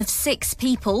6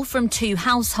 people from 2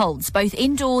 households, both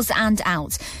indoors and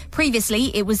out. Previously,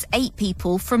 it was 8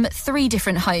 people from 3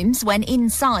 different homes when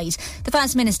inside. The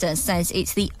First Minister says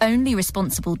it's the only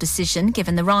responsible decision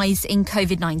given the rise in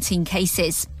COVID-19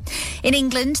 cases. In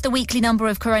England, the weekly number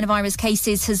of coronavirus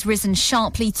cases has risen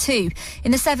sharply too.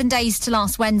 In the 7 days to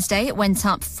last Wednesday, it went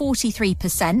up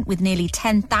 43%, with nearly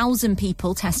 10,000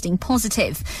 people testing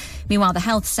positive. Meanwhile, the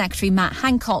Health Secretary Matt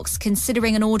Hancock's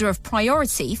considering an order of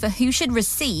priority for who should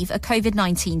receive a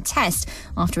COVID-19 test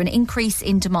after an increase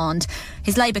in demand.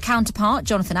 His Labour counterpart,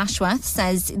 Jonathan Ashworth,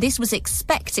 says this was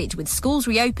expected with schools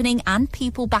reopening and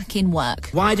people back in work.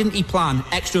 Why didn't he plan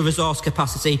extra resource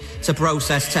capacity to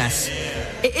process tests?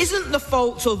 It isn't the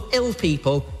fault of ill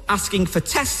people asking for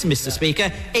tests, Mr.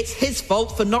 Speaker. It's his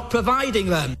fault for not providing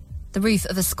them. The roof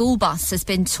of a school bus has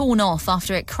been torn off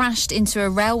after it crashed into a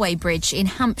railway bridge in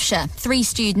Hampshire. 3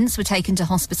 students were taken to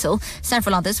hospital.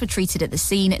 Several others were treated at the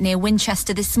scene near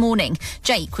Winchester this morning.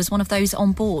 Jake was one of those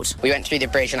on board. We went through the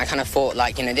bridge and I kind of thought,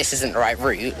 this isn't the right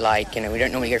route. We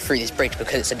don't normally go through this bridge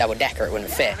because it's a double-decker, it wouldn't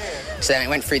fit. So then I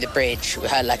went through the bridge, we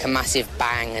heard a massive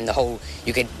bang and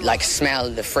you could smell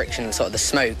the friction, sort of the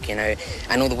smoke,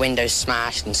 and all the windows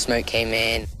smashed and smoke came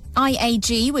in.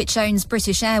 IAG, which owns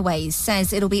British Airways,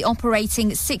 says it'll be operating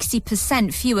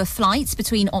 60% fewer flights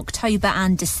between October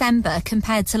and December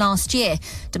compared to last year.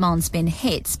 Demand's been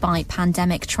hit by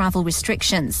pandemic travel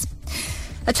restrictions.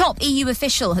 A top EU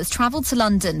official has travelled to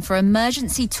London for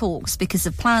emergency talks because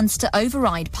of plans to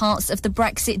override parts of the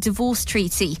Brexit divorce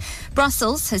treaty.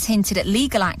 Brussels has hinted at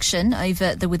legal action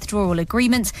over the withdrawal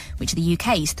agreement, which the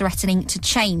UK is threatening to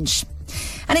change.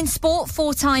 And in sport,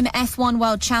 4-time F1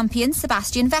 world champion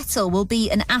Sebastian Vettel will be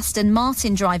an Aston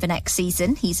Martin driver next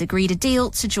season. He's agreed a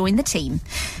deal to join the team.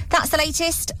 That's the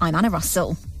latest. I'm Anna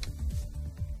Russell.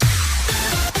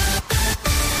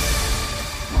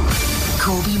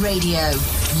 Corby Radio.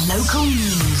 Local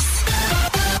news.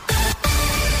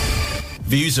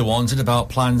 Views are wanted about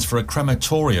plans for a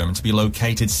crematorium to be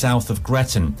located south of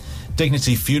Gretton.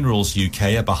 Dignity Funerals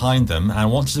UK are behind them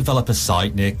and want to develop a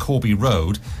site near Corby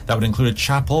Road that would include a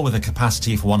chapel with a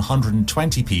capacity for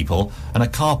 120 people and a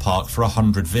car park for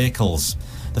 100 vehicles.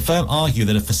 The firm argue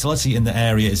that a facility in the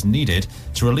area is needed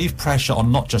to relieve pressure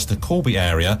on not just the Corby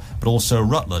area but also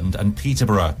Rutland and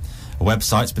Peterborough. A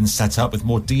website's been set up with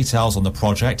more details on the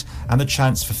project and the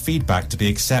chance for feedback to be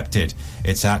accepted.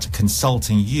 It's at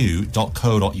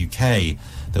consultingyou.co.uk.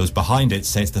 Those behind it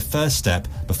say it's the first step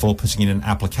before putting in an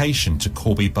application to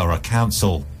Corby Borough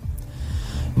Council.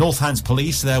 Northants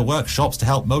Police, their workshops to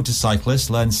help motorcyclists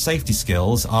learn safety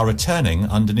skills are returning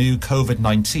under new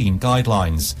COVID-19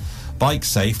 guidelines. Bike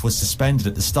Safe was suspended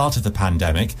at the start of the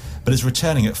pandemic, but is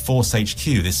returning at Force HQ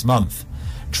this month.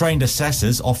 Trained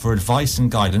assessors offer advice and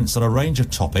guidance on a range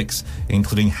of topics,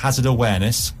 including hazard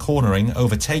awareness, cornering,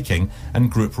 overtaking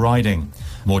and group riding.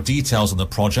 More details on the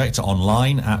project are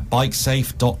online at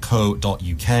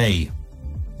bikesafe.co.uk.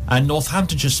 And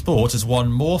Northamptonshire Sport has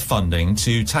won more funding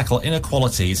to tackle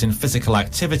inequalities in physical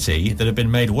activity that have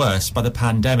been made worse by the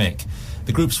pandemic.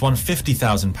 The group's won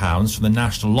 £50,000 from the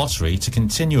National Lottery to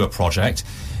continue a project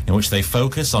in which they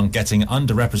focus on getting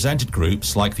underrepresented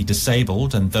groups like the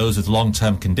disabled and those with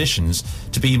long-term conditions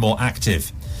to be more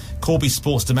active. Corby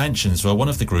Sports Dimensions were one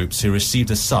of the groups who received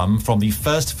a sum from the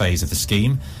first phase of the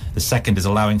scheme. The second is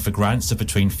allowing for grants of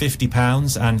between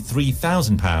 £50 and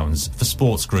 £3,000 for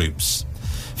sports groups.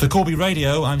 For Corby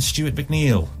Radio, I'm Stuart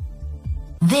McNeil.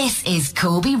 This is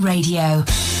Corby Radio.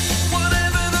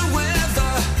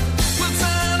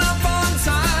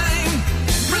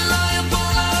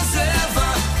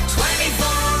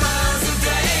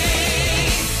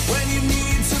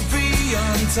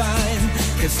 Time.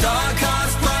 It's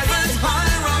Starcast Private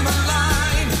Hire on the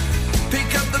line.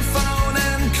 Pick up the phone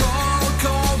and call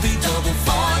Corby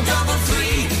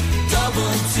 4433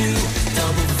 22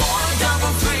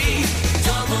 4433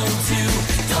 22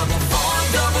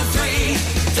 4433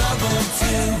 22.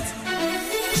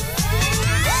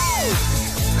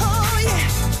 Oh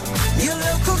yeah, your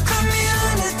local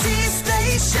community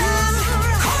station,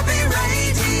 Corby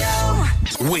Radio.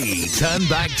 We turn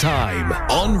back time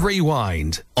on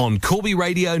Rewind on Corby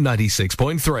Radio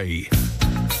 96.3.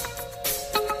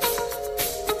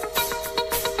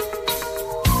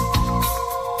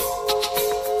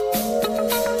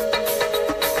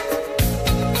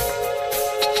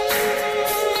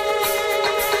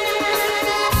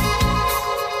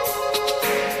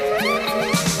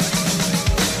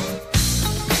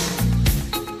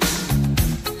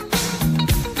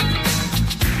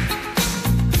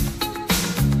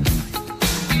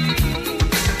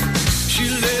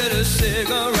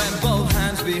 Cigarette, both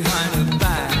hands behind her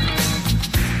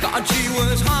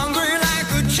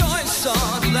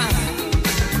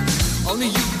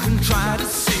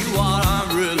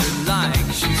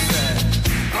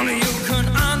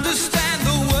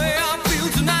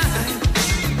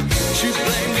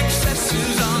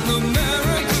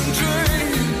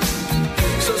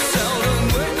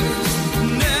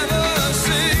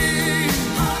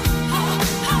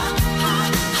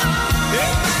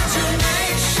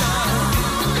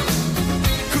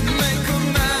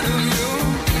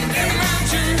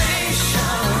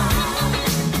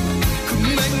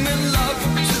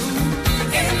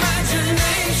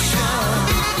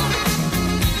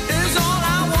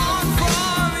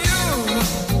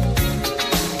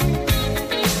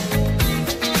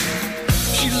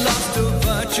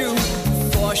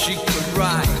she could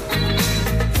write.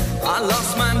 I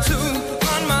lost mine too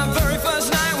on my very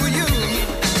first night with you.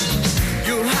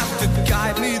 You have to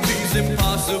guide me these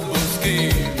impossible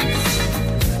schemes.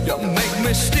 You make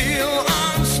me steal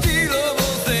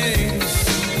unstealable things.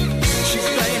 She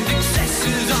blamed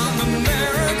excesses on the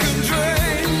American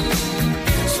dream.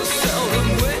 So seldom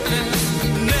witness,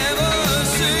 never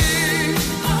see.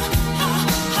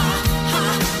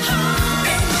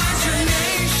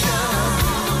 Imagination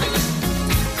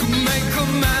could make a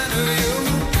man of you.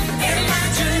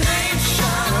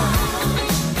 Imagination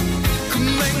could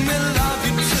make me love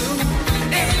you too.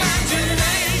 Imagination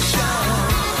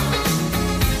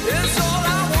is all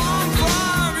I want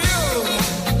from you.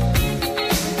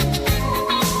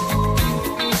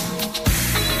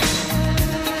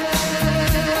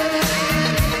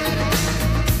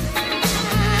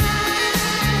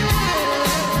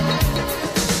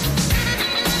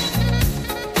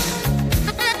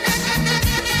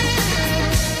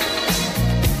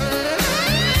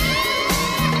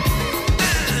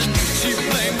 She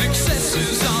blamed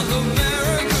excesses on the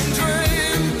American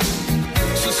dream.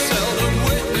 So seldom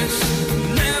witness,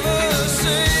 never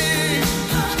see.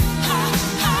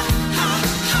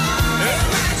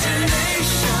 Imagination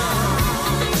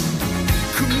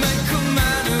could make a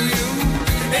man of you.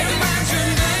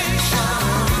 Imagination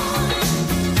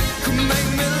could make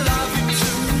me love you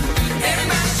too.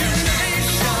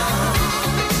 Imagination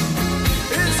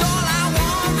is all I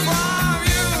want from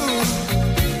you.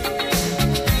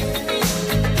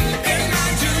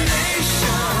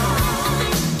 Imagination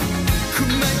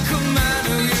could make a man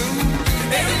of you.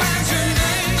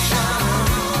 Imagination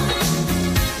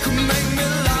could make me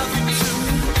love you too.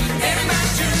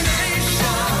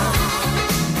 Imagination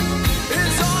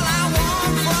is all I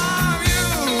want from you.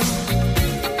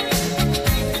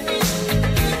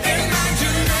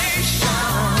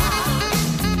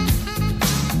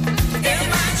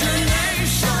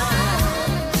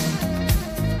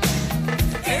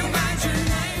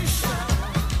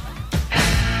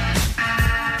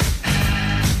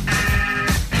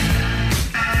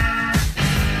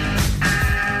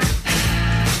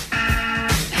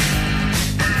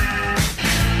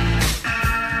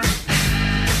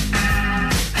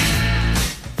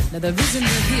 Now the reason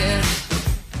we're here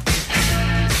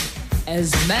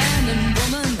as man and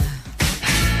woman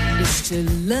is to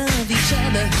love each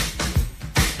other,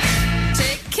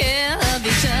 take care of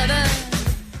each other.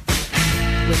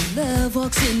 When love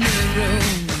walks in the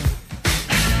room,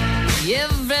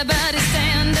 everybody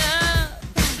stand up.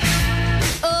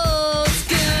 Oh, it's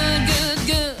good, good,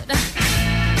 good.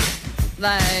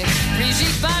 Like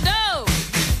Brigitte Bardot.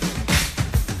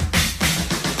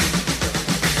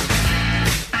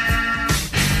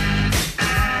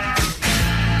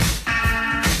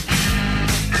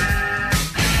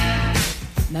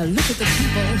 Now look at the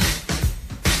people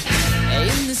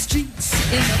in the streets,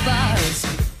 in the bars.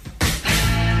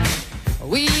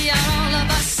 We are all of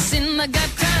us in the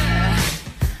gutter.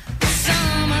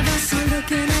 Some of us are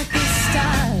looking at the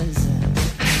stars.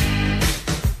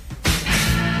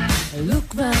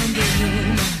 Look round the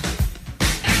room.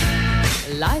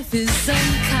 Life is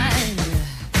unkind.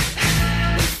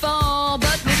 We fall,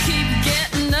 but we keep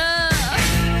getting up.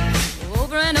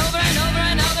 Over and over and over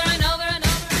and over and over and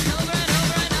over and over and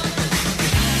over and over.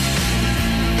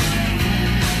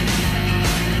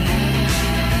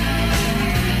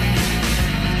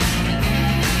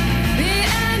 Me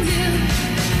and you,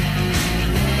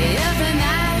 every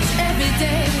night, every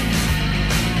day.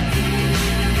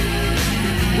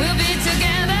 We'll be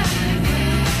together,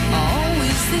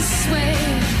 always this way.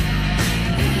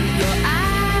 Your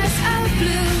eyes are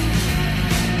blue,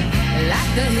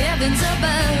 like the heavens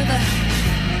above.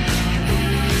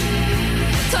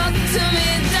 Talk to me,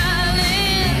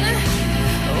 darling,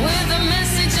 with a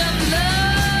message of love.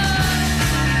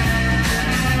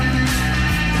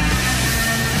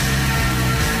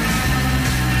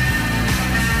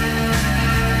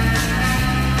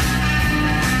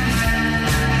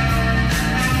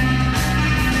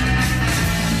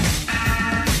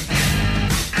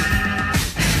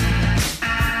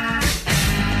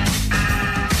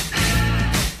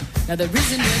 Now the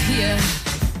reason we're here,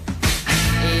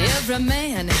 every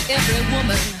man, every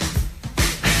woman,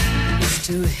 is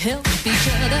to help each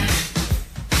other,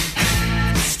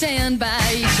 stand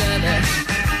by each other.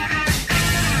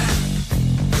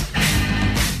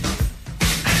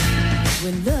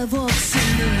 When love walks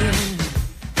in the room,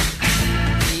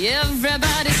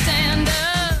 everybody stand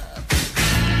up.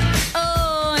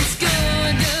 Oh, it's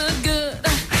good, good, good.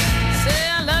 Say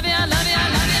I love you, I love you, I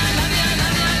love you, I love you, I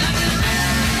love you, I love you.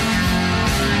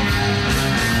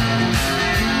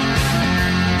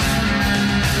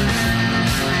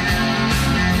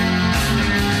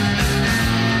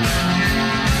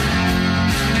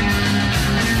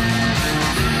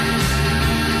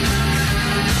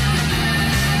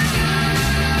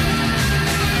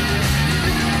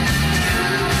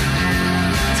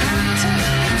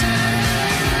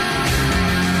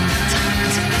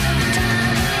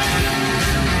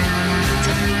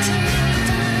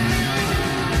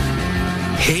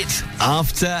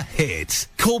 after hit.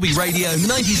 Corby Radio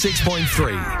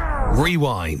 96.3.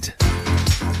 Rewind.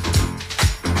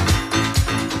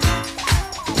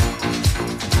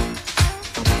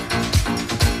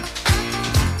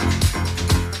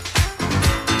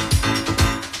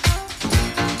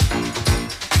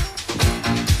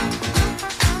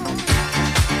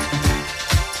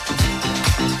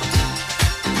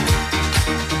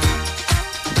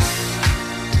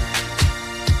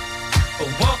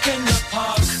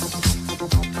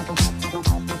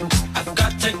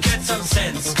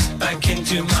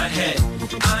 To my head,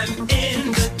 I'm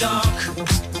in the dark,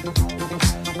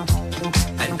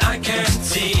 and I can't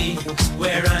see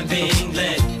where I'm being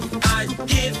led. I'd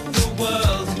give the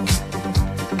world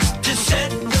to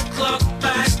set the clock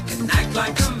back and act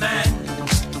like a man.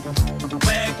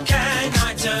 Where can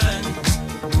I turn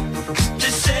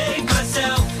to save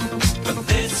myself from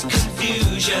this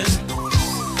confusion?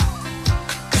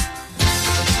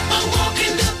 I walk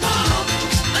in the park,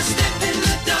 I step in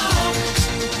the dark.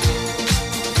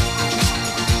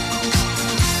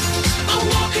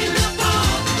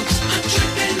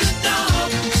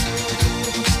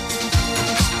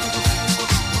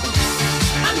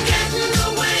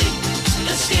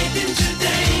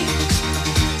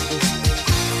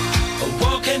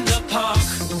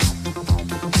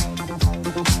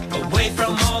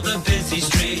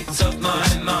 Streets of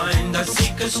my mind, I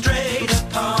seek a straighter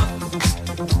path.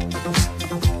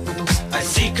 I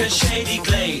seek a shady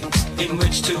glade in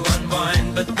which to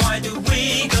unwind. But why do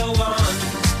we go on?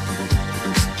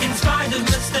 In spite of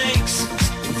mistakes,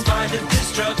 in spite of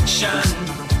destruction,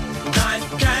 life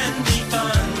can be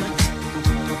fun,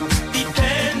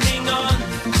 depending on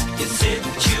your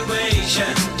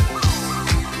situation.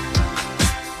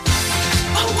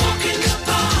 I walk in the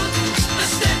park, I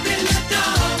step in the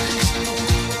dark.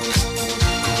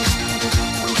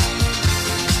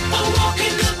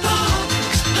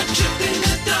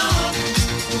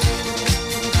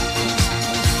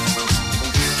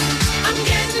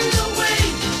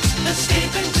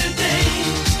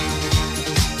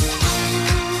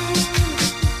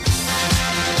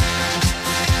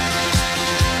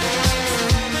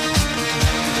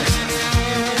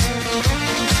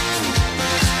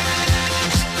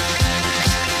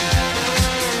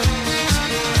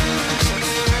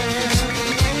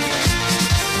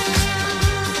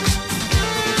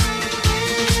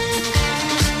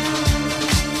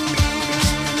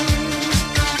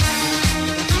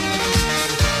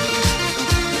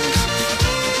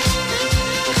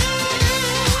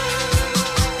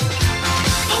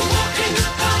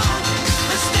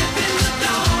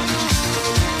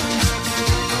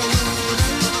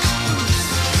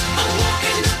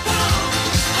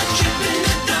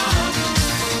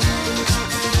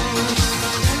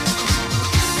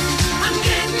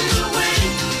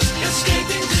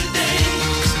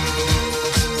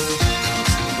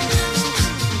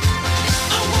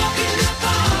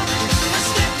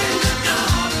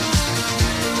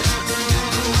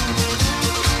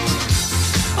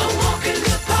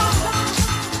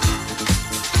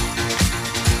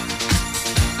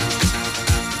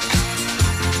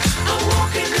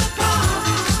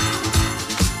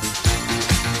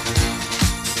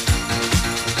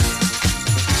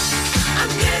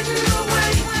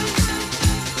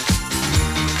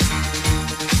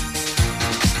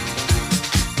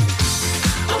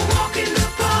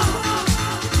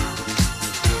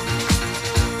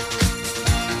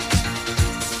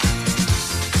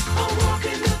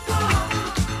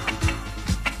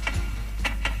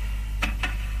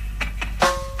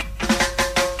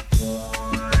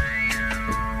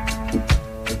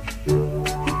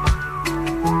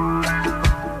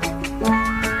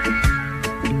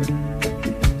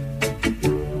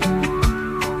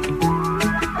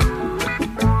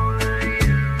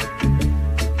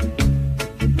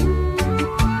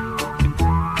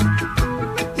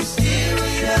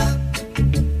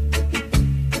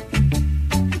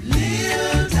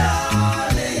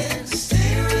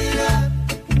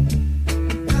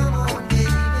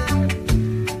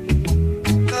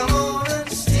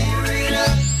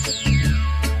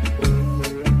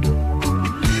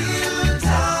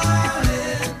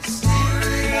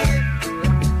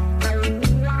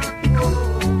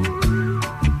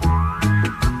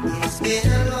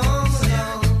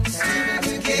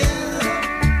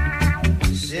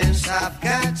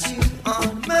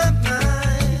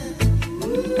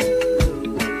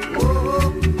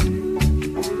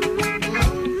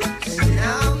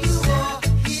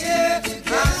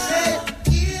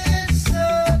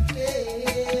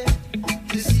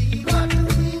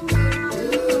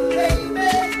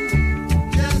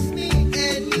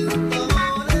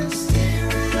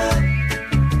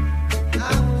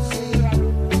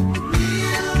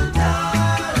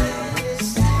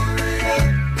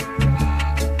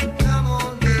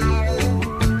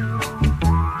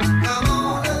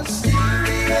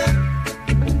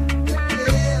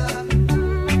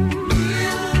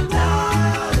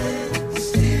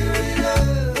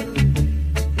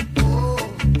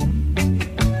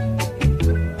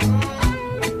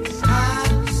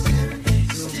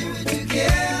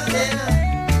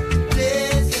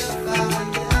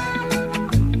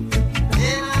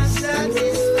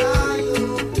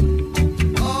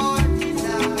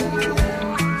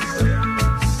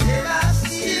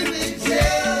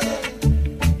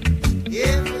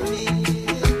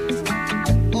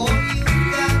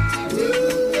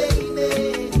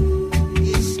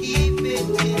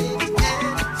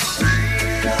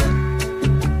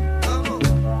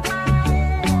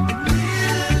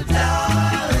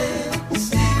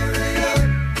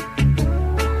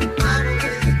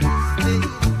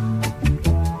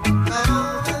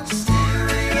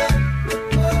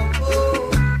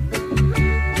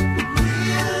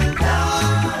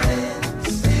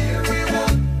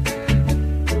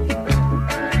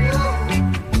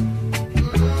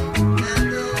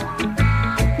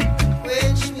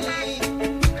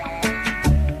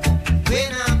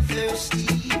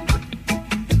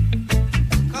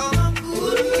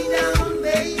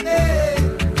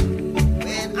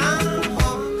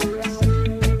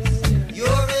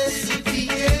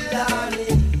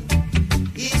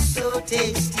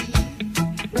 tasty.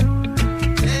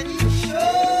 And you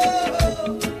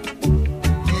show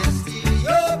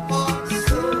your part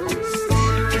so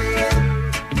stereo.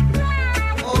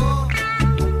 Oh,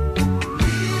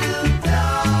 little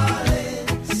darling,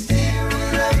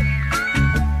 stereo.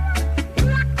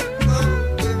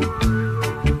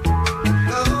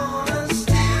 Gonna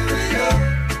stereo.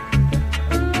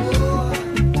 Oh,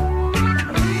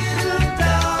 little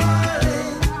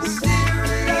darling,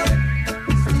 stereo.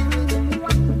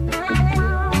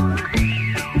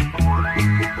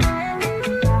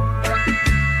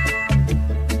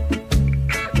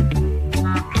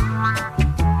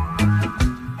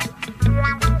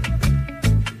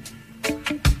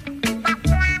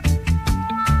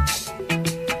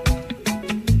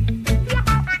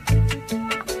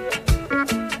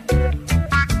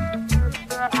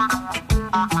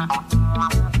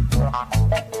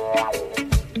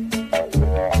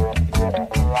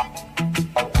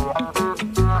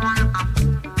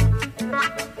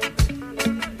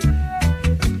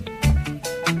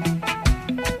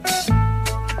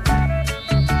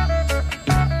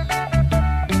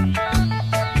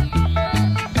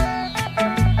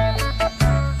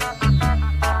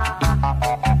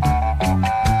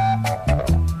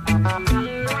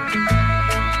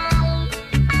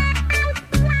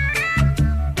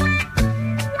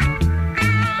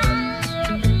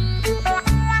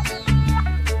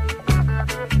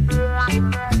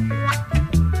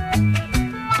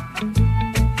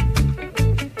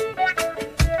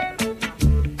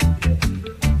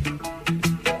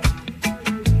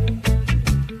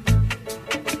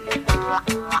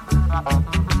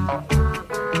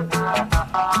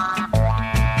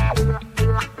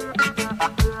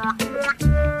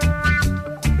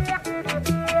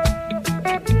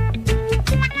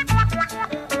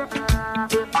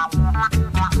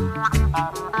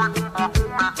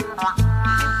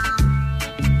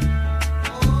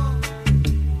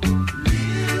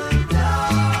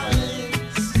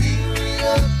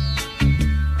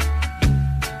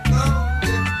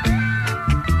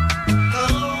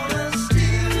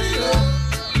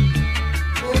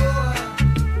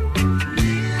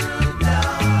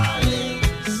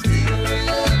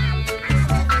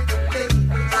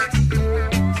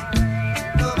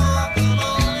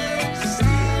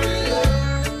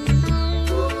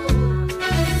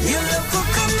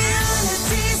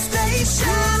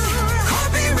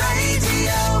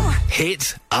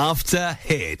 Hit after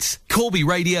hit. Corby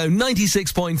Radio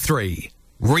 96.3.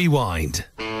 Rewind.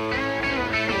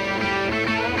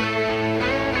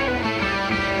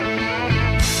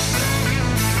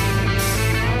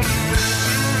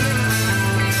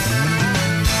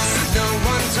 No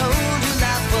one told you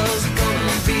life was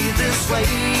gonna be this way.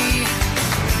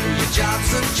 Your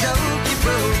job's a joke you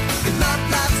broke, your love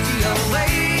life's the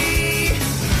way.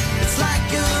 It's like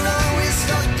you're always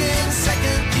stuck in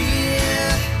second gear,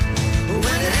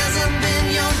 when it hasn't been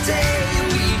your day, your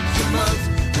week, your month,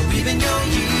 or even your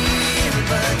year.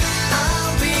 But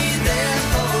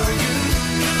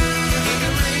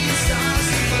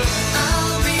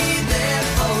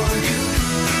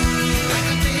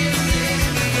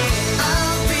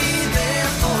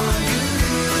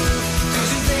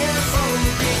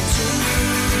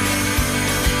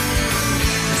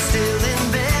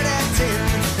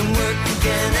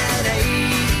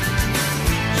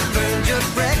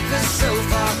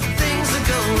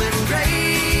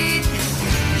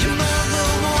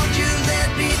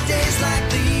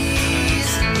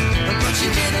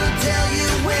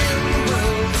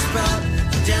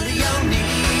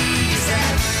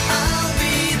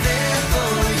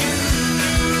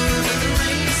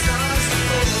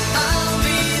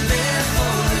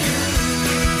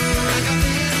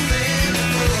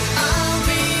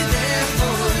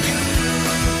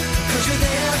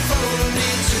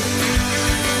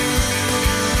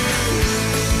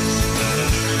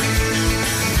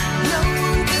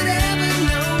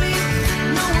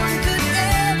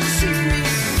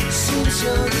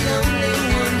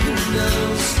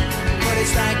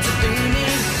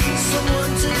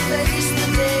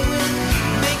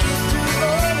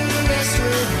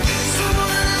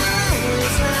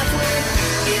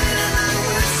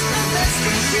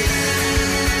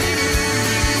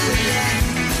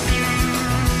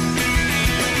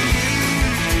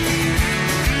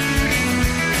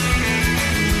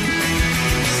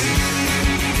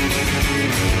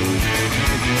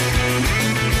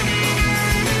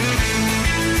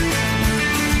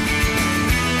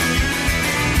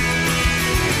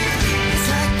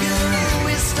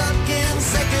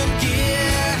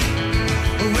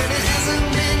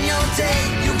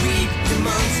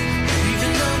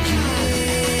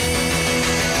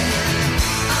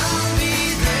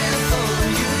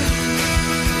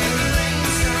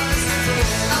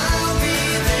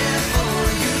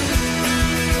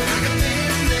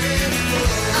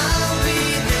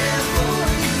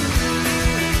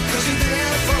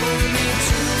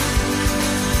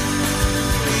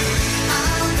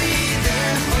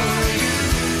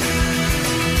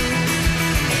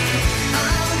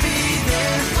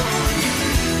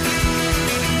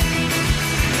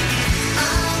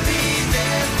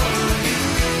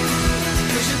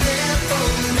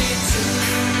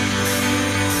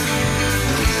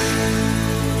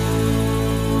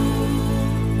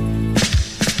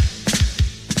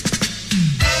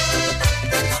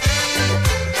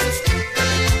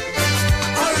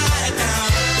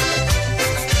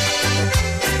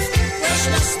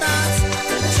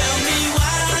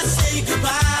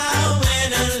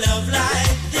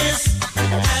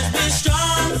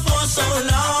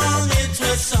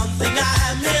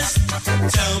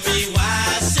Tell me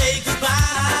why say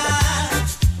goodbye.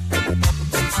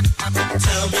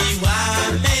 Tell me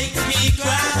why make me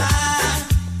cry.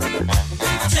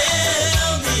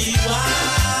 Tell me why.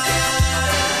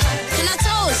 Can I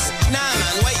toast? Nah,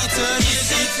 man, wait your turn. Is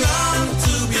it wrong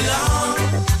to belong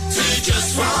to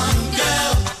just one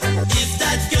girl? If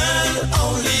that girl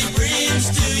only brings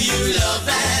to you love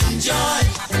and joy,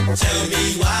 tell me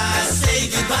why say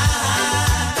goodbye.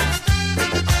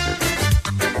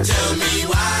 Tell me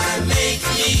why make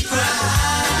me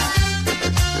cry.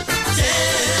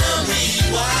 Tell me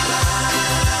why.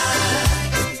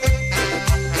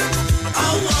 I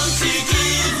want to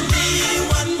give me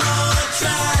one more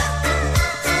try.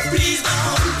 Please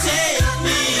don't take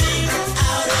me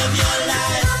out of your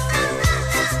life.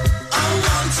 I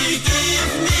want to give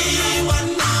me one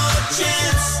more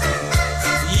chance.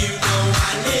 You know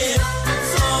I live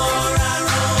for a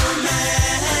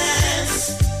romance.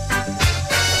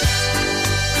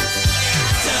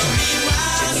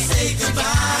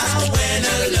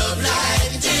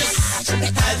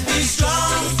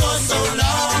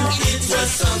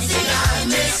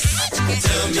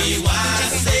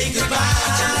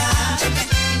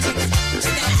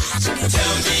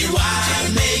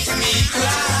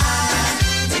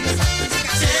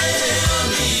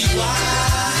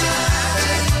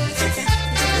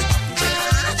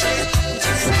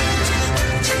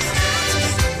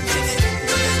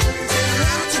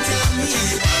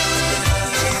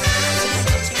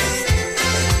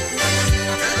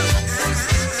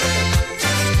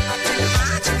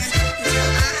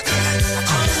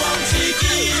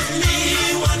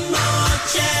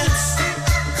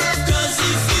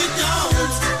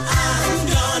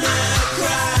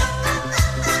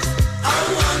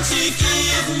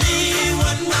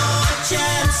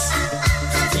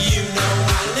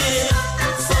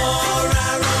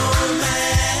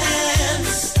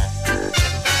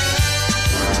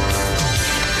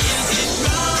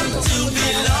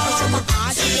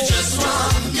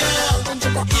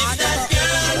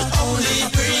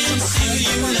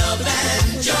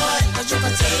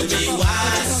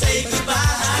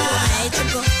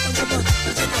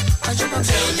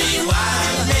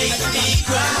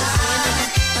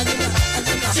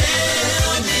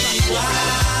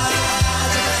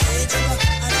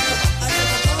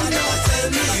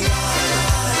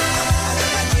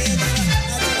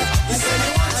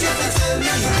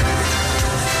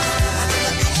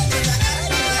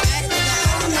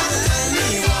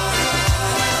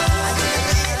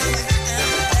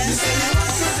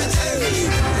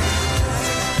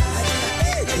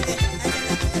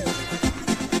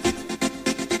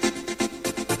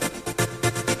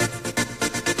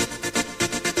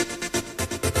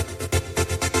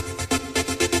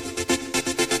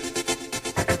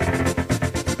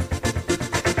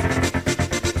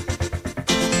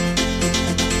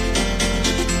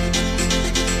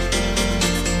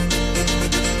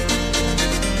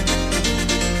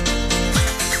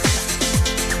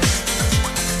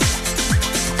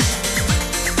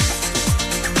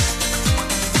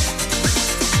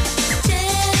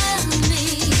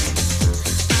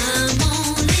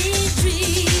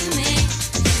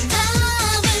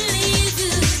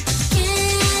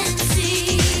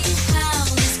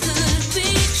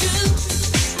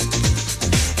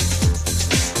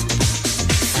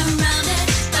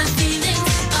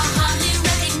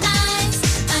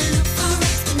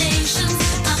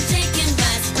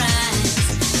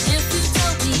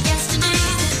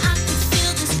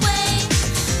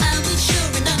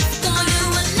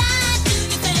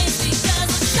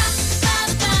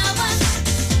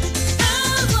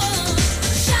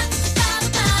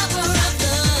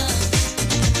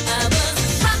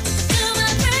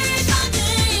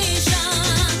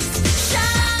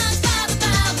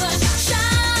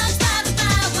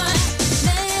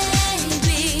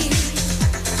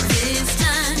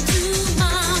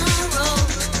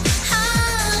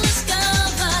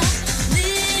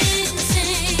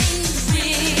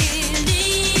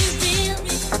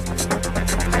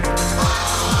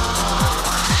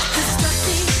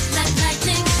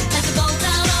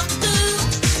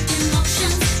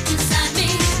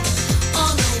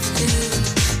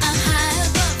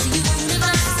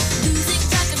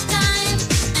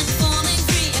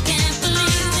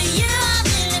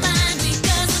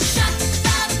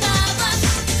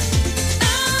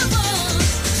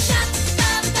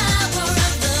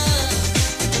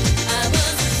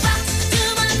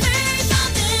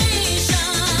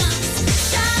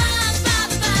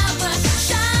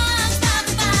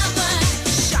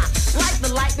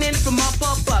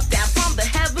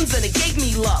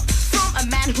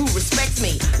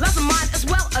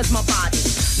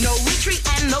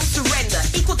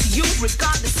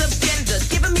 regardless of gender.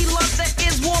 Giving me love that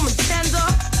is warm and tender.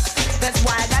 That's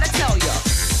why I gotta tell ya,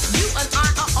 you and I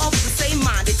are of the same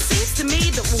mind. It seems to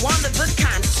me that we're one of a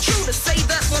kind. It's true to say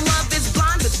that when love is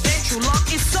blind, but then true love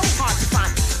is so hard to find.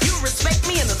 You respect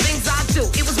me and the things I do.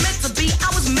 It was meant to be,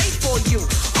 I was made for you.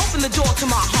 Open the door to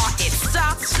my heart, it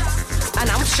stops, and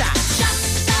I'm shocked.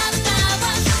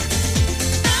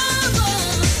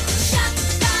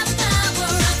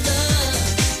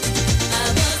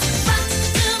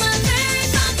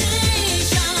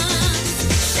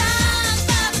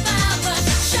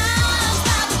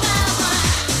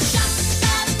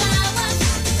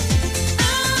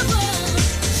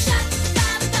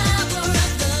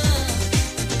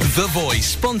 The Voice,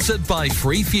 sponsored by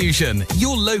Free Fusion,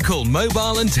 your local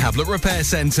mobile and tablet repair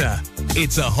centre.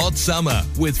 It's a hot summer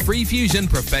with Free Fusion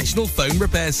Professional Phone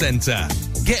Repair Centre.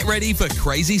 Get ready for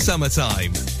crazy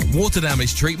summertime. Water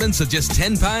damage treatments are just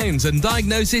 £10 and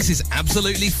diagnosis is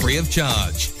absolutely free of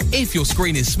charge. If your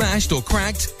screen is smashed or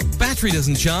cracked, battery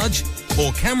doesn't charge,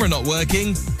 or camera not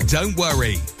working, don't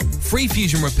worry. Free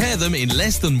Fusion repair them in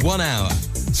less than 1 hour.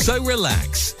 So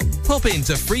relax. Pop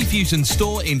into Free Fusion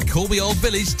store in Corby Old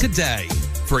Village today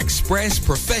for express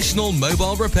professional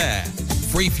mobile repair.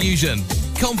 Free Fusion,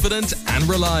 confident and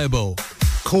reliable.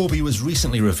 Corby was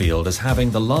recently revealed as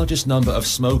having the largest number of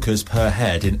smokers per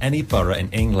head in any borough in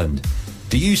England.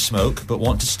 Do you smoke but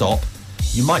want to stop?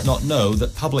 You might not know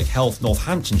that Public Health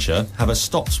Northamptonshire have a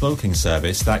stop smoking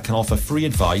service that can offer free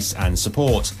advice and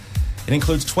support. It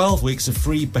includes 12 weeks of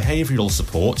free behavioural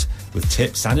support with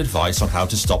tips and advice on how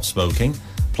to stop smoking,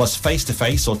 plus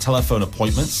face-to-face or telephone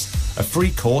appointments, a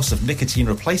free course of nicotine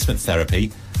replacement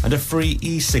therapy, and a free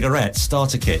e-cigarette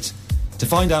starter kit. To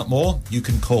find out more, you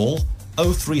can call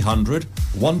 0300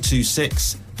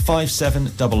 126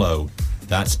 5700.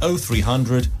 That's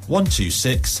 0300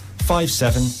 126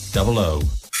 5700.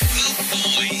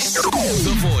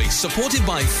 The Voice, supported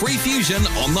by Free Fusion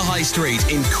on the High Street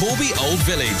in Corby Old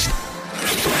Village.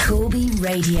 Corby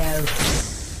Radio.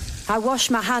 I wash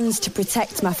my hands to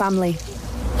protect my family.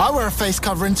 I wear a face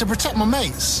covering to protect my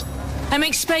mates. I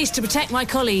make space to protect my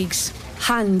colleagues.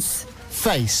 Hands.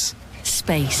 Face.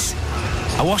 Space.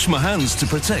 I wash my hands to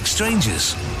protect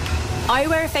strangers. I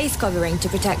wear a face covering to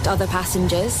protect other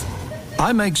passengers.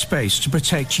 I make space to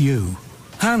protect you.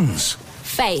 Hands.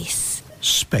 Face.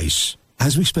 Space.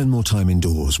 As we spend more time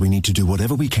indoors, we need to do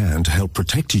whatever we can to help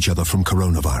protect each other from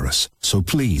coronavirus. So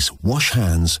please, wash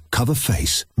hands, cover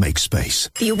face, make space.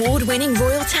 The award-winning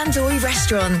Royal Tandoori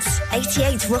Restaurant,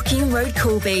 88 Rockingham Road,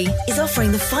 Corby, is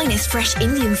offering the finest fresh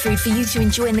Indian food for you to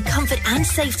enjoy in the comfort and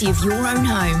safety of your own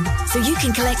home. So you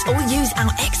can collect or use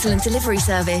our excellent delivery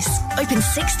service. Open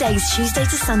 6 days, Tuesday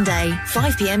to Sunday,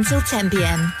 5 p.m. till 10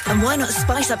 p.m. And why not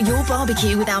spice up your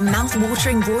barbecue with our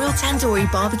mouth-watering Royal Tandoori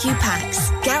barbecue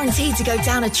packs? Guaranteed to go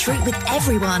down a treat with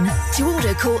everyone. To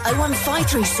order, call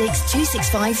 01536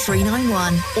 265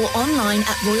 391 or online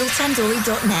at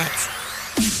royaltandoori.net.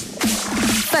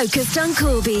 Focused on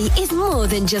Corby is more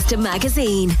than just a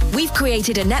magazine. We've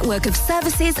created a network of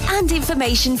services and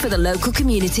information for the local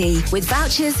community with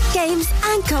vouchers, games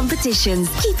and competitions,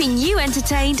 keeping you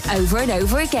entertained over and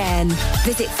over again.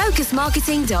 Visit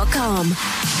focusmarketing.com.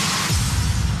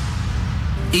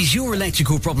 Is your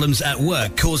electrical problems at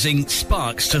work causing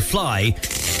sparks to fly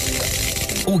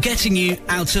or getting you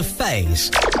out of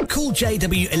phase? Call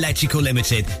JW Electrical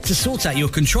Limited to sort out your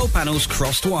control panel's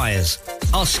crossed wires.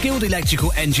 Our skilled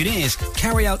electrical engineers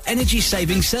carry out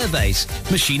energy-saving surveys,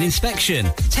 machine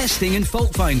inspection, testing and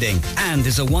fault finding, and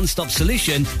is a one-stop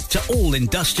solution to all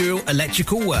industrial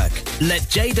electrical work. Let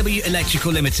JW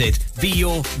Electrical Limited be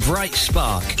your bright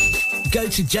spark. Go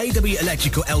to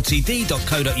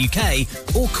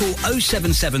jwelectricalltd.co.uk or call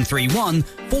 07731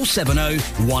 470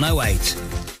 108.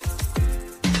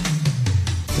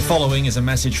 The following is a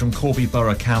message from Corby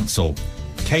Borough Council.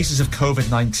 Cases of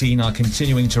COVID-19 are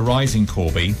continuing to rise in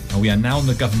Corby, and we are now on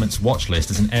the government's watch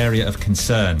list as an area of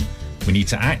concern. We need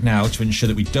to act now to ensure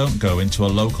that we don't go into a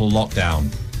local lockdown.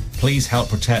 Please help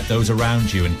protect those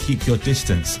around you and keep your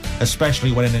distance,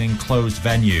 especially when in an enclosed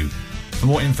venue. For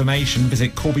more information,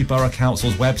 visit Corby Borough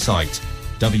Council's website,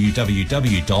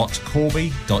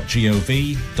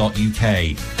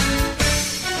 www.corby.gov.uk.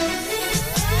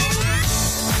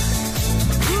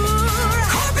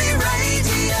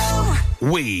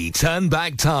 We turn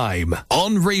back time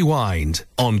on Rewind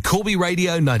on Corby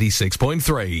Radio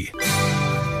 96.3.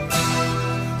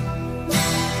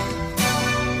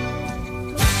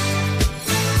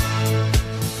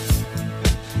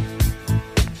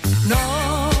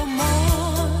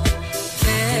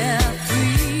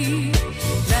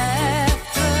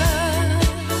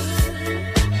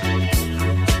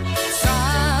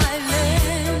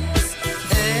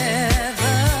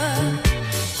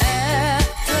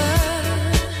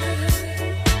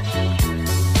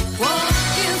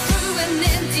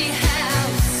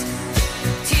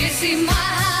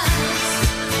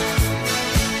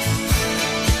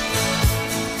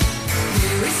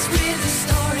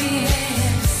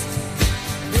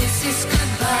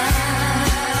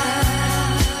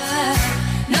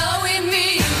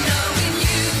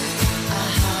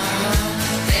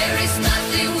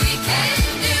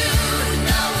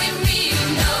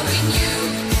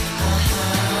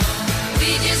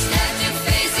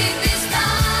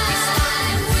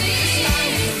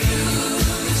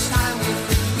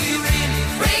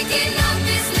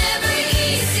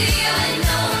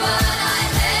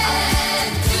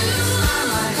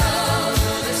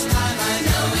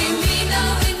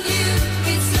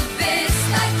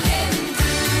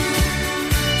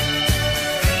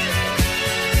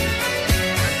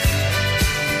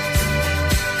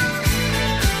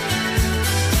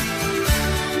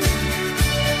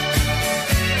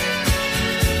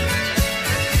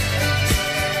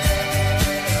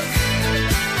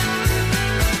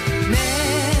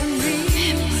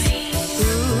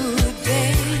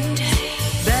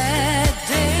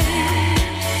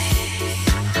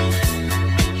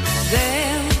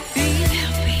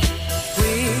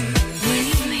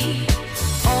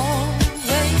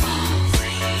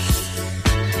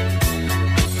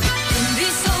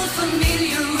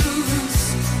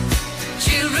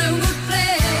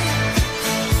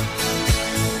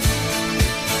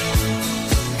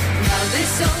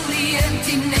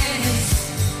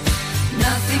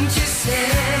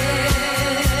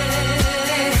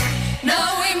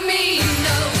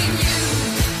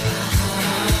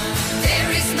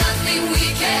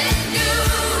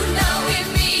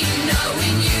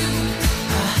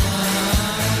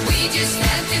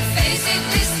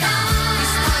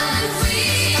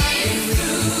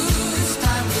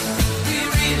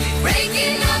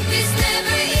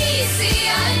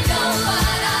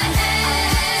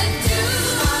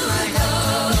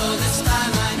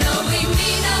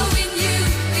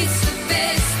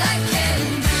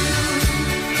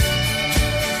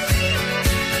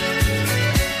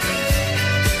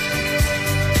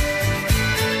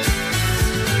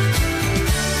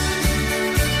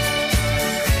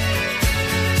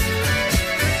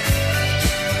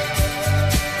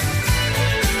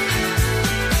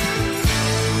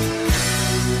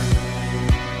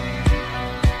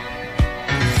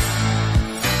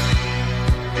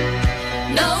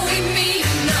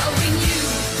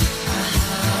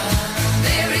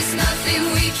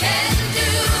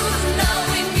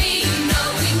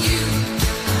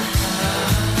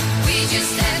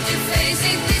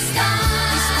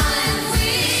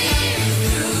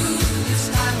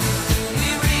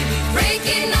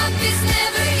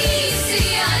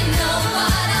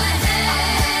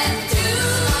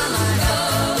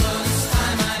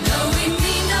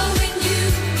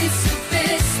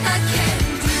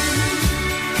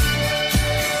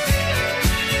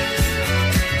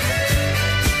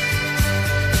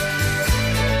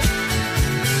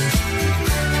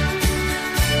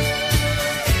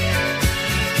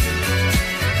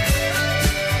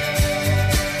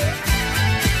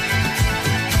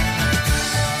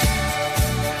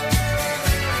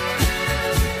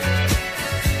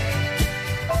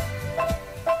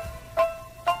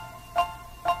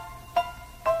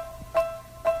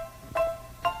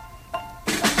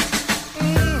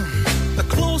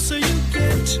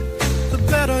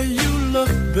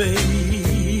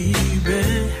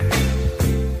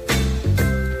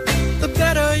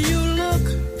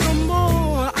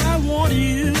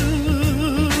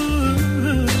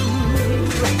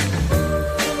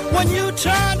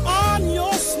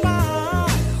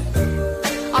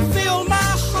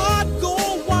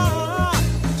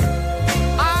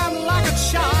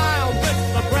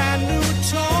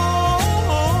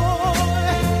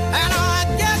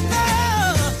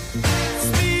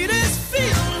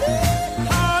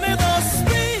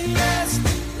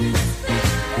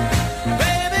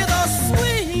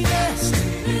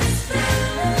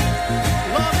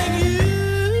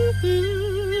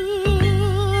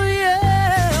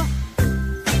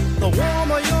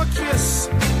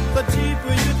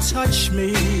 touch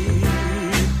me,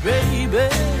 baby.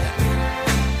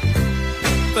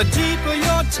 The deeper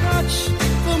your touch,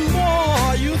 the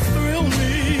more you thrill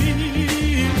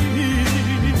me.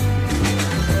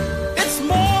 It's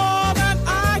more than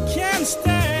I can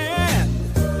stand.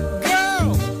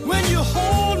 Girl, when you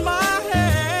hold my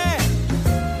hand,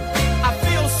 I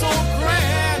feel so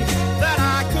grand that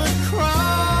I could cry.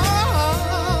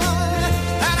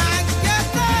 And I get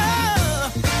the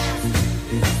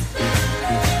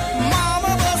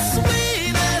mama, the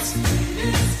sweetest,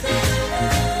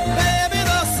 baby,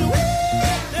 the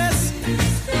sweetest,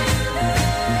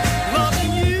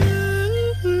 loving you.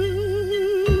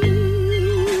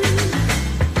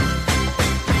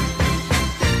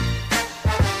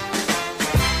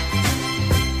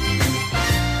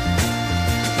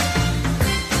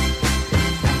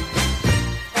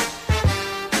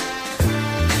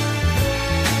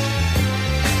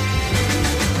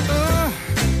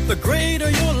 The greater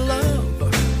your love,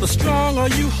 the stronger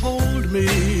you hold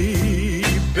me,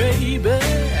 baby.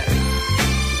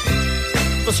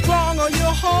 The stronger you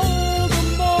hold, the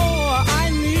more I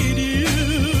need you.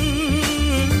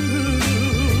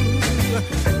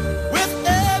 With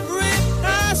every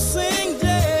passing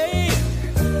day,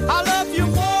 I love you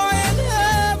more in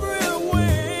every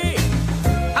way.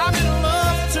 I'm in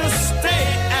love to stay,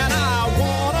 and I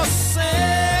wanna say,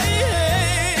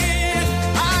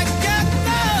 I get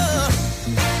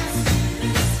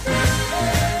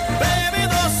baby,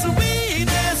 the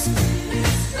sweetest,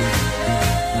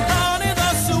 honey,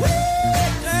 the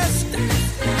sweetest,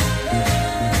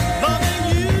 loving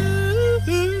you.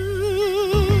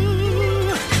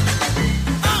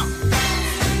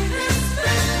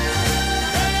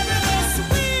 Baby, the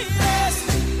sweetest,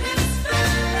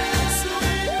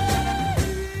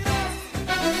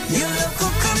 Your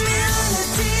local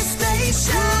community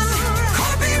station,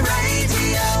 Corby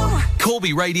Radio.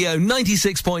 Corby Radio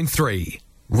 96.3.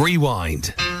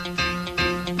 Rewind.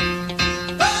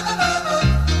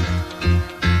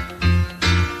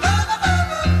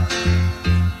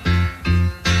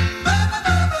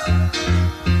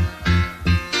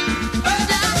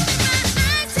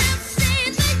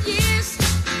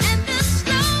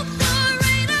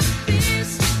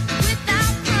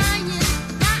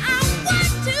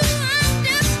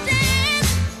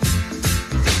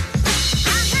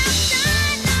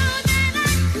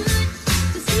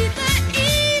 See the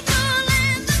evil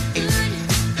and the good.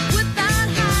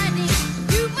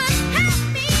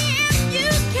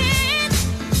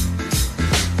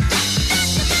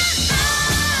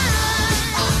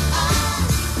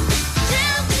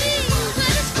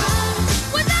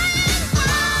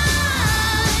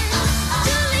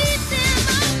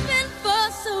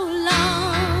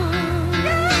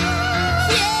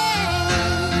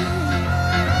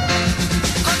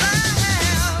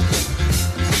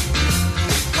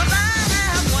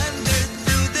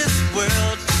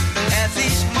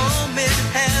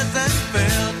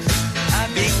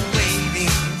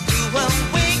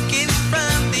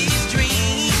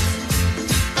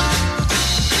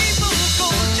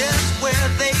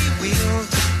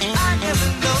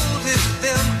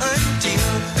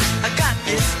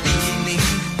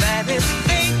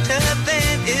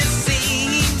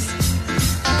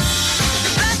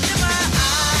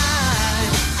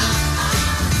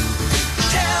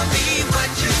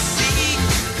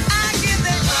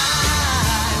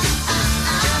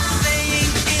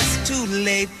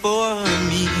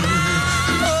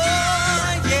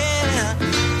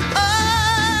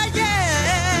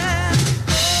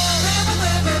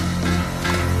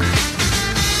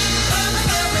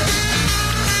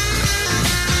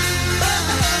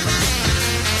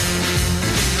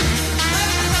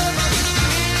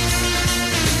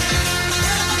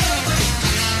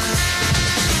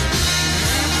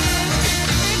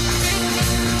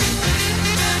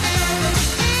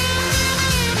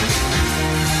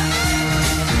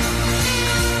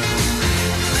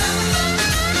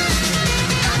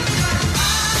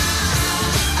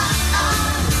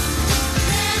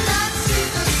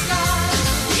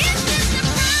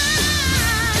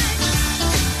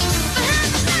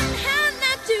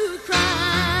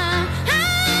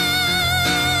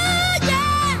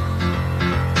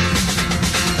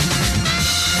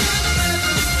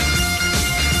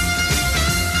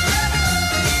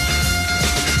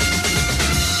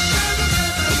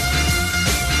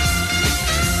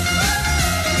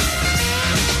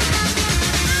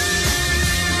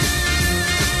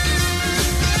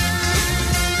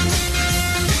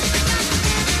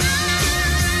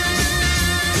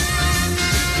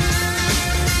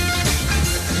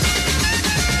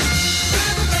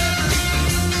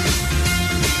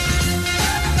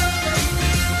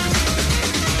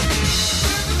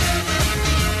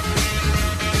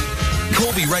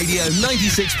 Corby Radio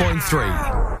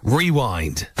 96.3.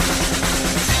 Rewind.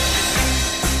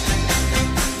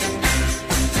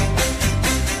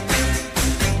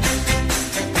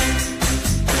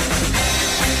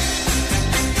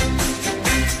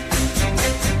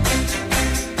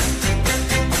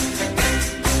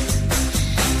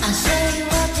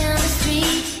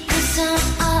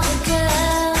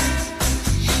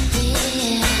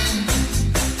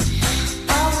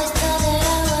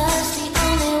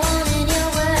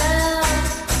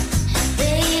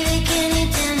 Baby, can you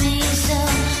tell me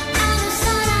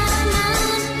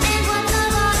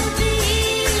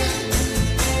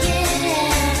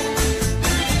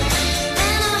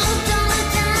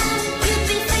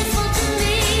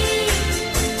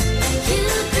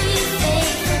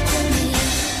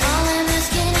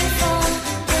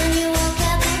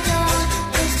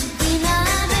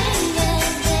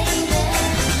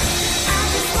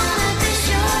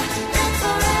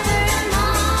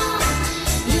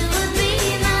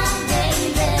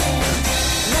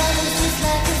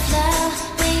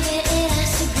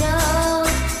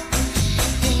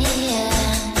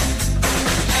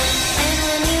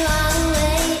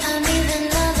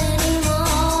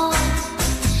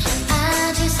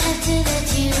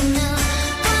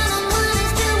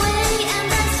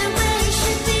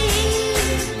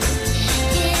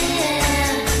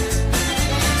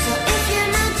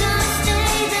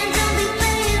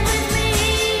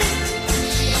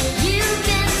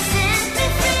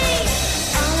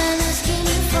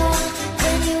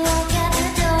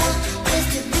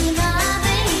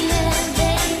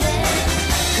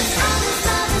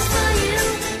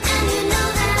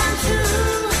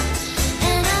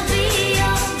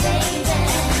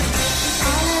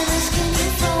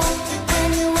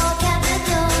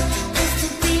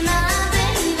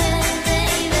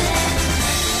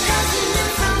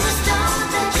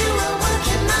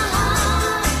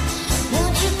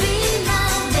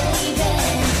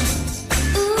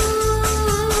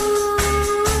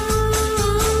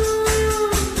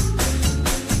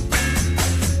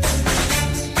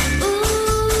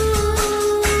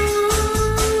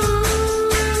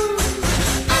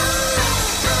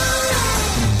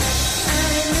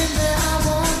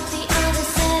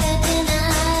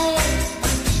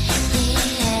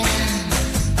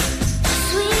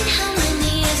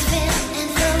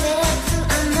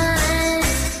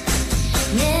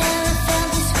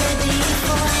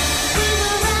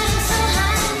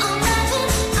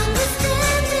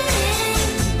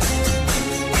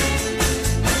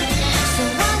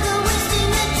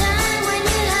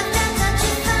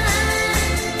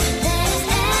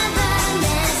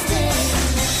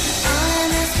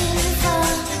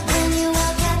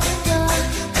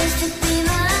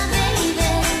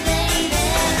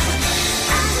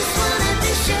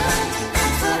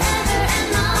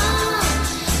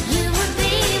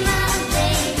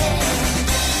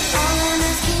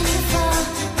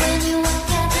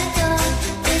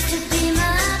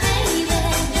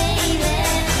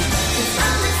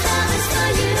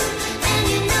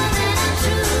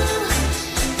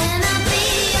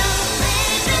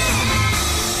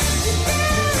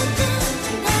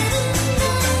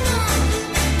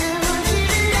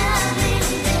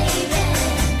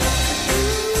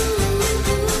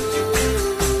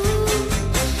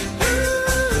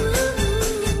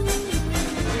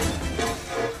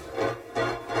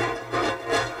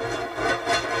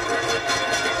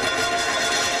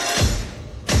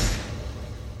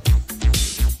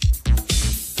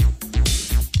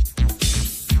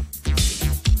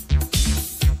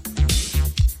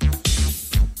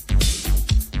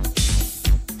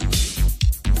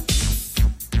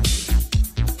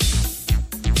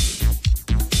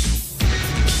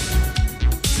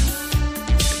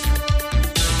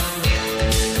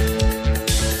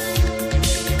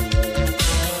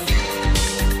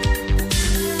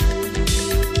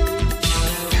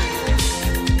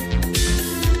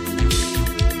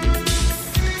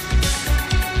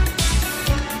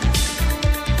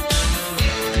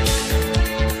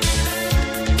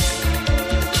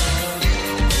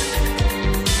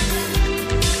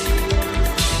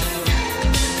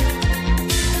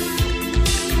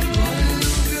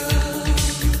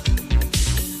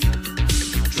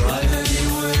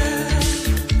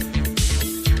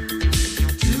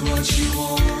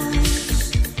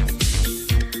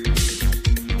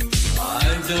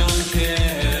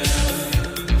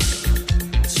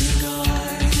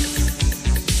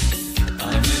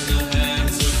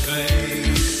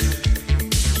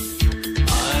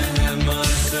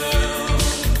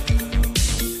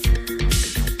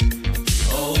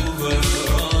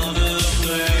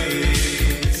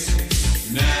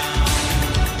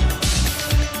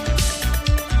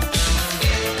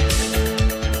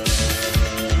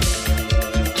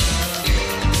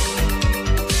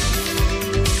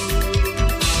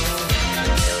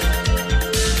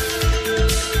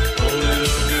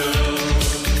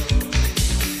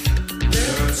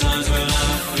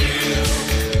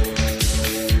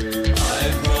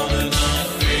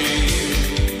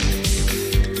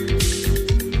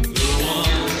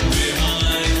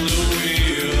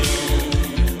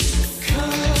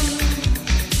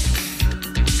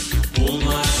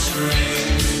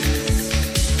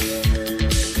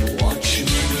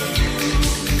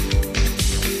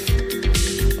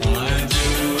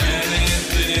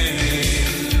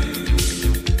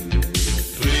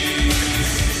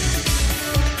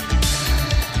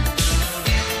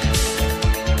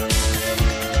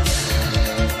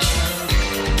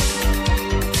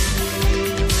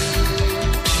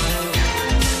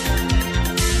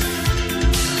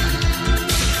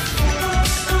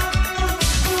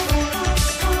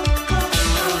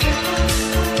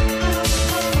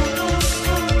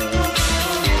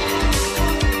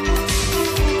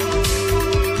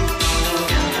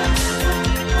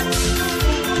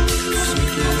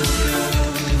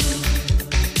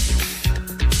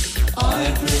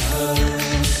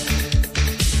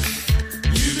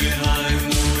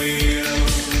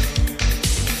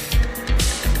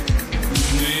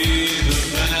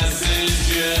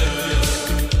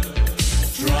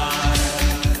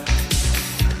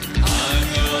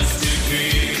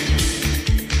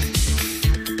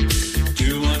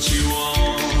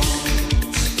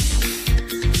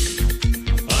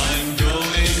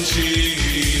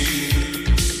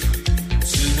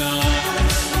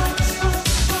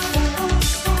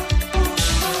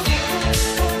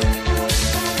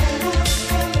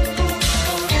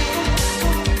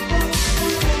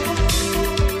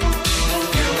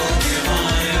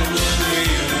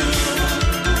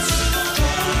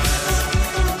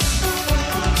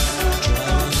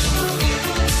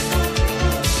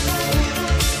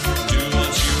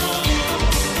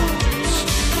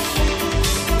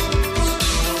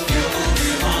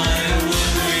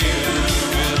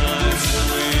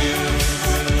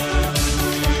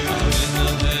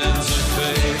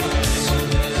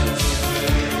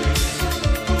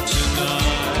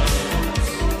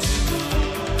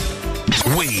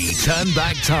We turn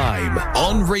back time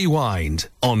on Rewind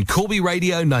on Corby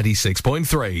Radio 96.3.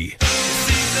 Received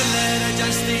a letter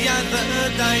just the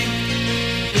other day.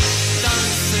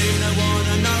 Don't seem to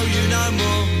wanna know you no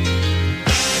more.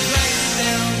 Writing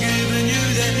down, giving you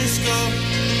their score.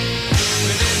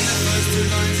 Within the first 2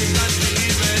 lines, it bluntly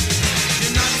read,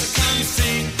 you're not to come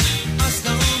see us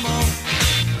no more.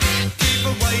 Keep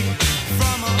away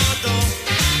from our door.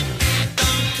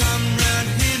 Don't come round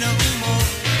here no more.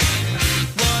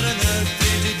 What on earth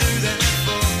did you do that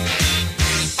for?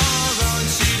 Alright,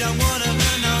 she don't wanna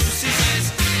know. She says,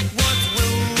 what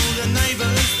will the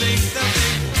neighbours think? They'll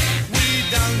think we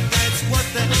don't, that's what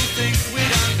they'll think. We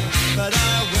don't, but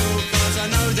I will, cause I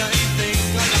know they think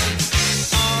I don't.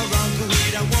 Alright, we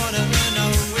don't wanna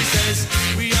know. He says,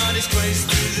 we are disgrace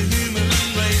to the human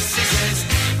race. He says,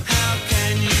 how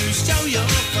can you show your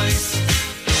face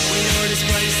when you're a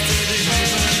disgrace to the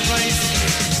human race?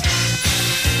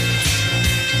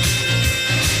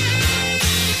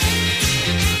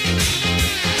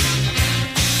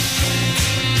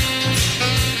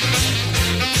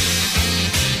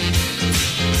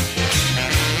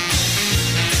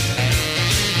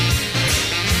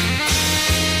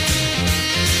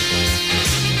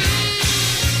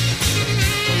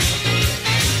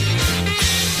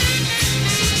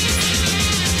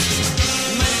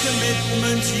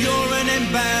 You're an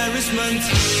embarrassment.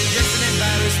 Yes, an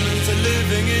embarrassment, a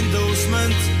living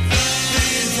endorsement. The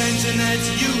intention that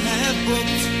you have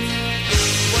booked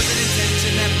was an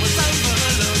intention that was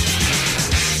overlooked.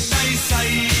 They say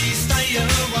stay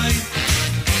away.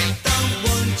 Don't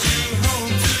want you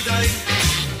home today.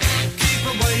 Keep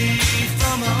away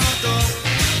from our door.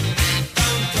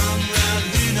 Don't come round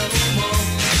here no more.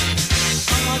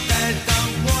 Our dad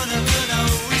don't wanna know.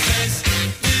 He says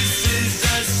this is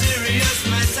a serious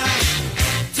matter.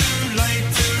 Too late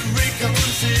to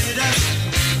reconsider.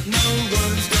 No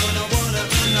one's gonna wanna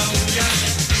know ya.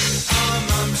 Our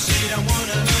mum, she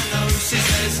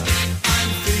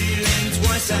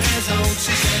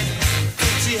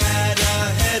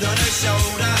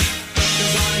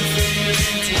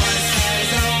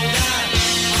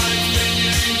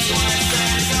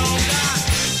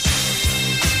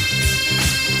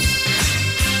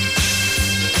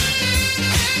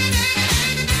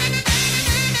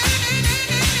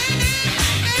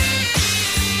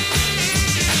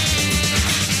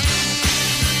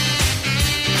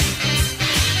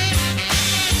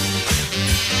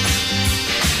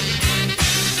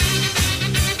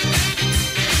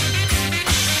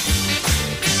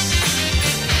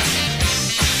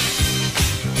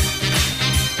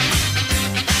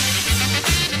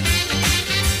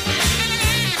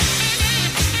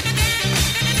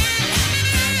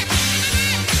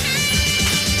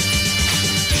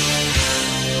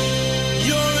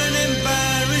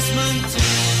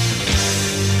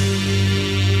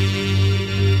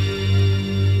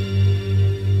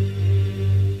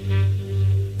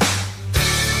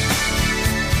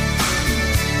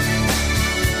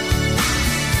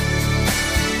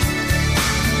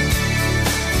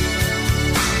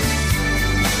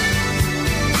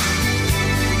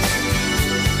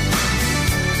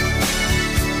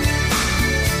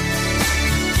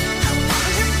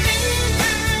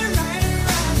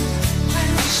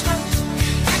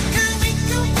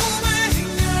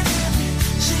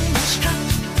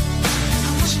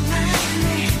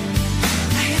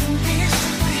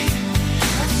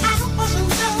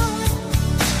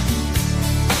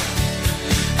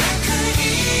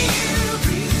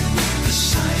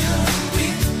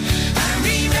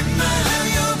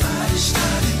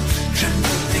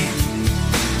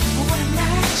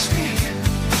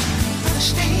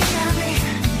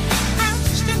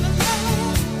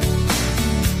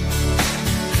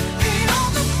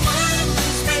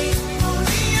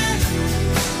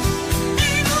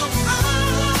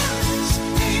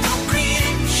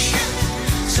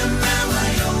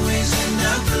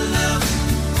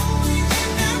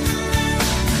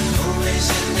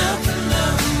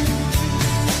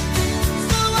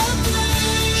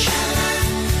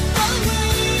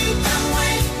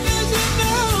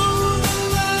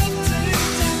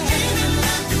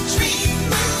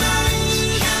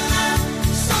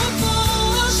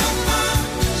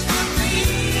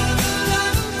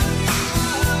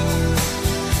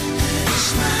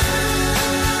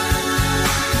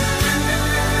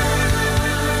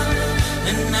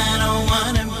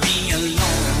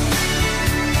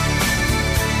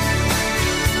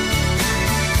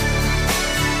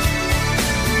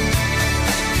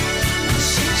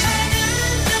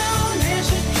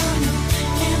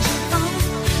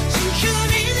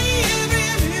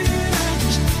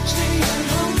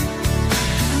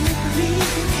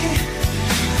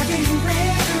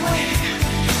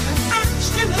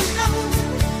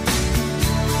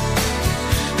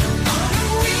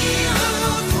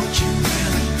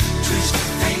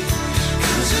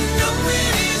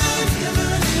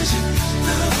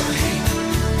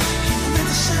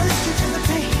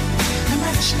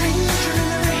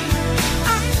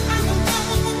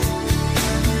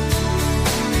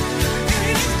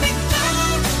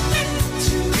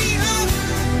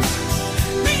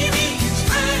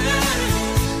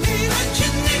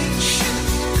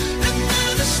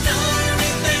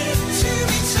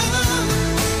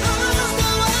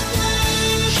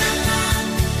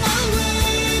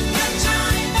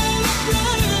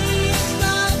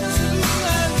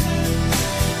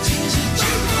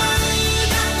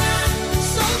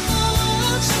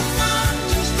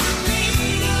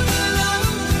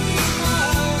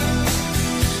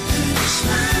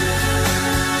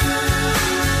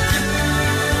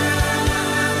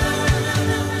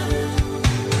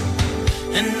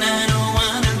and I don't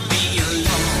wanna be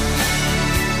alone.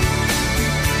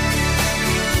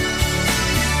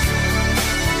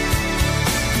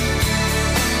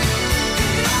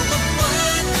 And all the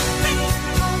words that make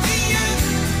me you,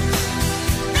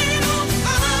 and all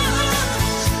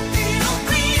us, and all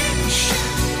creation,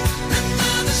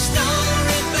 another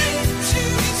story back to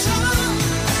tell.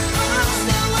 So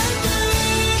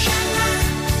I wish I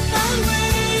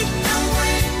away,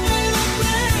 away,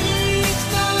 away,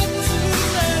 start to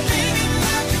living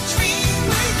life between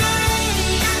my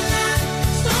days.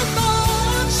 So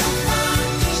far,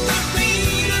 just a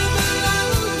beat of a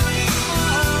lonely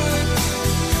heart.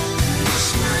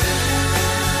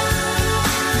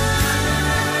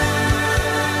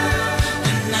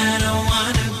 And I don't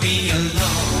wanna be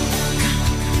alone.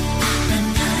 I'm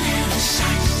not out of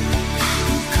sight.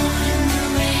 I'm caught in the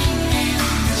rain and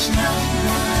there's no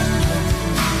one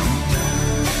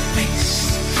home. Face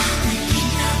the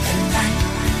heat of the night.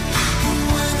 The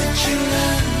one that you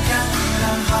love got a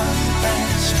heart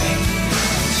that's made of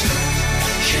stone.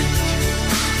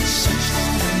 Search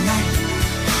for the night.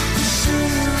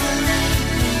 Sooner or later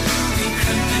you'll be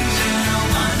coming. I don't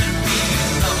wanna be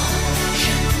alone.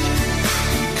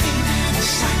 Clean out of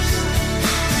sight.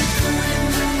 I'm caught in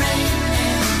the rain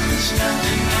and there's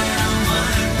nothing. I don't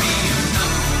wanna be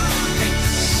alone.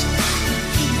 Face the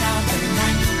heat of the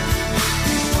night.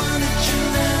 The one that you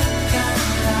love got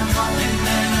a heart, and I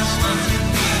don't wanna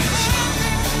be alone.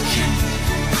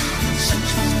 Search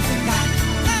for the night.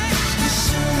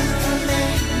 Sooner or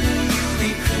later you'll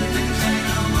be coming. I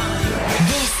don't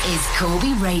wanna. This is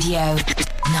Corby Radio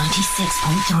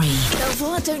 96.3.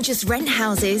 Belvoir don't just rent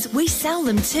houses, we sell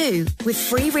them too. With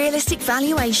free realistic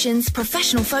valuations,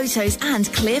 professional photos and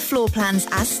clear floor plans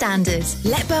as standard.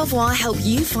 Let Belvoir help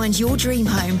you find your dream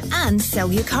home and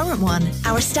sell your current one.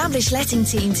 Our established letting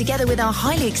team, together with our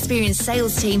highly experienced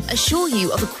sales team, assure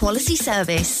you of a quality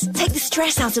service. Take the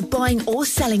stress out of buying or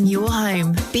selling your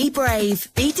home. Be brave,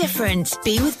 be different,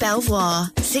 be with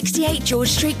Belvoir. 68 George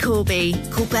Street, Corby.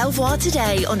 Call Belvoir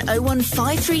today on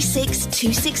 01536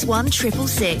 261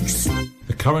 666.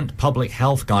 The current public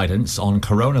health guidance on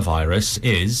coronavirus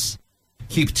is: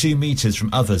 keep 2 metres from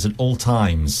others at all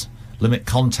times. Limit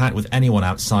contact with anyone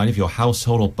outside of your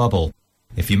household or bubble.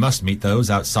 If you must meet those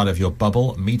outside of your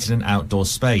bubble, meet in an outdoor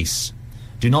space.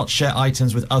 Do not share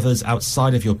items with others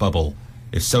outside of your bubble.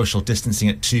 If social distancing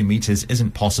at 2 metres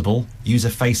isn't possible, use a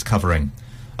face covering.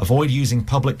 Avoid using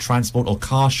public transport or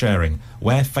car sharing.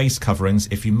 Wear face coverings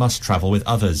if you must travel with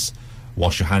others.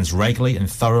 Wash your hands regularly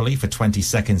and thoroughly for 20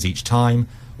 seconds each time.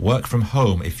 Work from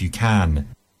home if you can.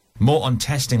 More on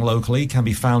testing locally can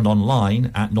be found online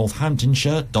at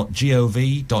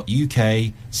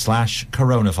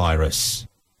northamptonshire.gov.uk/coronavirus.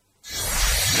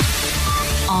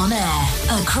 On air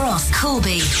across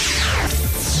Corby.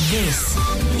 This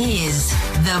is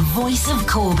the voice of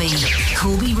Corby.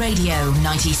 Corby Radio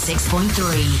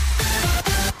 96.3.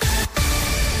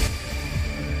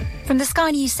 From the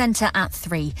Sky News Centre at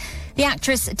 3. The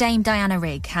actress Dame Diana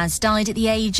Rigg has died at the age